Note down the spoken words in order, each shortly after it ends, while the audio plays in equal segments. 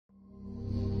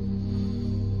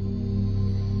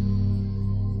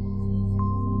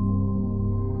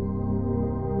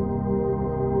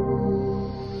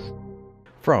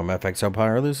From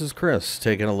FXEmpire, this is Chris,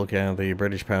 taking a look at the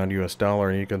British pound US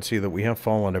dollar, and you can see that we have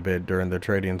fallen a bit during the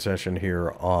trading session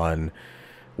here on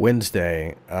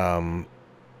Wednesday. The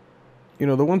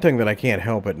one thing that I can't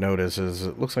help but notice is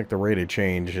it looks like the rate of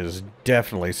change is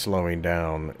definitely slowing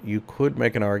down. You could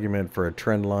make an argument for a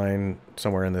trend line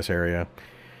somewhere in this area.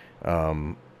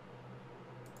 One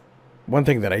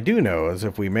thing that I do know is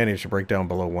if we manage to break down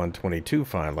below 122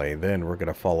 finally, then we're going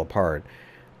to fall apart.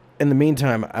 In the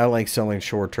meantime, I like selling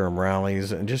short-term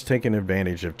rallies and just taking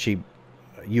advantage of cheap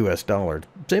US dollars.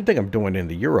 Same thing I'm doing in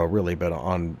the euro, really, but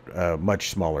on a much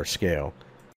smaller scale.